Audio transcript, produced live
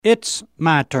It's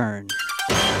my turn.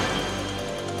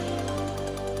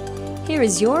 Here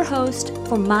is your host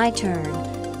for My Turn,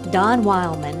 Don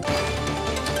Wildman.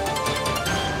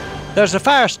 There's a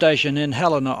fire station in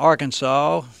Helena,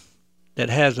 Arkansas that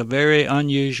has a very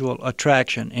unusual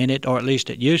attraction in it, or at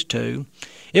least it used to.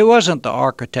 It wasn't the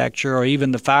architecture or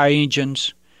even the fire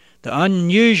engines. The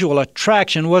unusual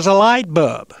attraction was a light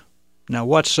bulb. Now,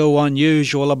 what's so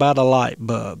unusual about a light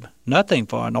bulb? Nothing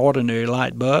for an ordinary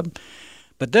light bulb.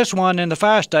 But this one in the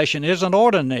fire station isn't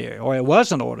ordinary, or it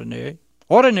wasn't ordinary.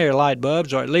 Ordinary light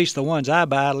bulbs, or at least the ones I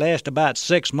buy, last about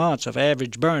 6 months of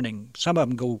average burning. Some of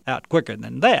them go out quicker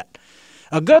than that.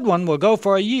 A good one will go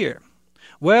for a year.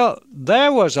 Well,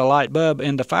 there was a light bulb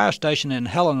in the fire station in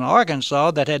Helena, Arkansas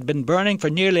that had been burning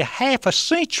for nearly half a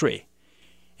century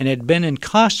and had been in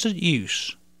constant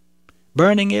use,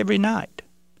 burning every night.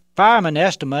 Firemen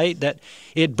estimate that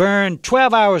it burned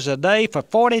 12 hours a day for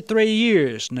 43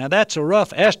 years. Now, that's a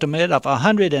rough estimate of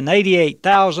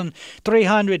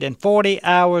 188,340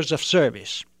 hours of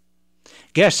service.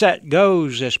 Guess that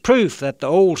goes as proof that the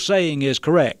old saying is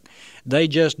correct. They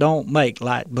just don't make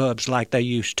light bulbs like they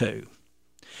used to.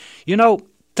 You know,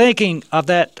 thinking of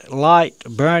that light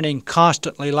burning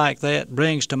constantly like that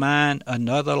brings to mind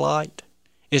another light.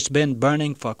 It's been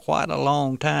burning for quite a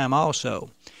long time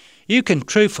also. You can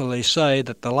truthfully say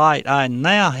that the light I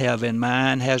now have in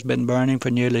mind has been burning for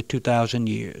nearly 2,000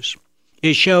 years.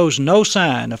 It shows no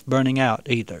sign of burning out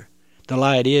either. The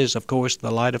light is, of course,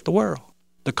 the light of the world,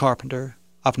 the carpenter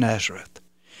of Nazareth.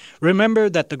 Remember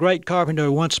that the great carpenter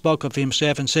once spoke of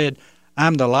himself and said,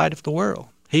 "I'm the light of the world.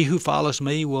 He who follows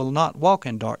me will not walk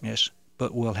in darkness,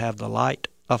 but will have the light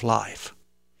of life."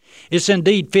 It's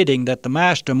indeed fitting that the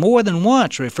Master more than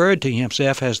once referred to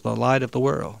himself as the light of the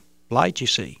world. Light, you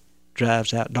see,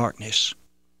 drives out darkness.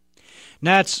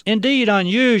 Now, it's indeed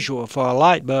unusual for a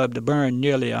light bulb to burn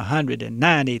nearly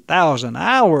 190,000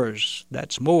 hours.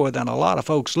 That's more than a lot of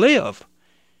folks live.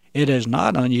 It is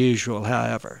not unusual,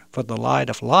 however, for the light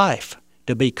of life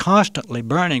to be constantly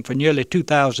burning for nearly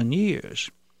 2,000 years.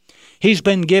 He's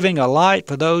been giving a light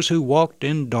for those who walked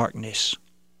in darkness.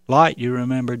 Light, you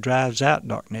remember, drives out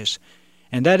darkness.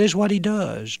 And that is what he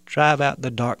does, drive out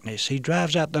the darkness. He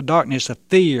drives out the darkness of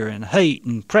fear and hate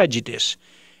and prejudice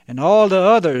and all the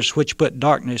others which put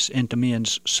darkness into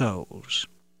men's souls.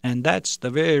 And that's the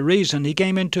very reason he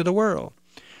came into the world.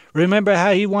 Remember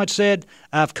how he once said,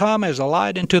 "I've come as a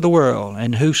light into the world,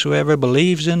 and whosoever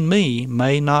believes in me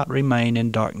may not remain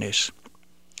in darkness."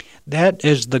 That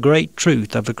is the great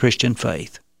truth of the Christian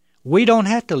faith. We don't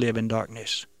have to live in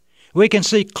darkness. We can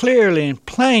see clearly and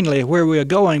plainly where we are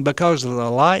going because of the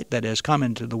light that has come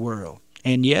into the world,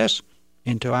 and yes,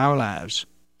 into our lives.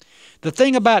 The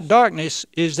thing about darkness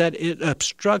is that it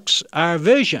obstructs our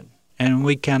vision, and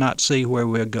we cannot see where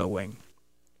we're going.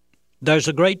 There's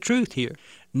a great truth here.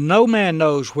 No man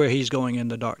knows where he's going in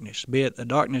the darkness, be it the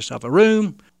darkness of a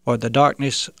room or the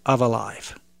darkness of a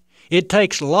life. It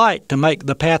takes light to make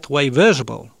the pathway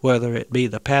visible, whether it be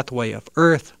the pathway of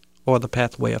earth or the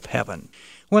pathway of heaven.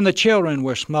 When the children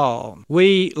were small,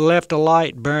 we left a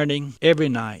light burning every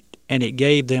night, and it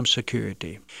gave them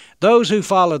security. Those who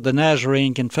follow the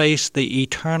Nazarene can face the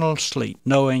eternal sleep,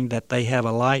 knowing that they have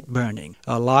a light burning,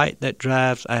 a light that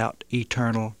drives out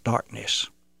eternal darkness.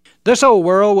 This old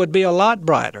world would be a lot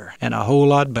brighter and a whole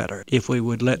lot better if we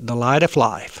would let the light of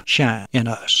life shine in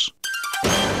us.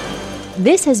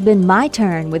 This has been My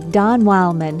Turn with Don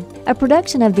Wildman, a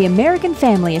production of the American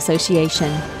Family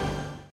Association.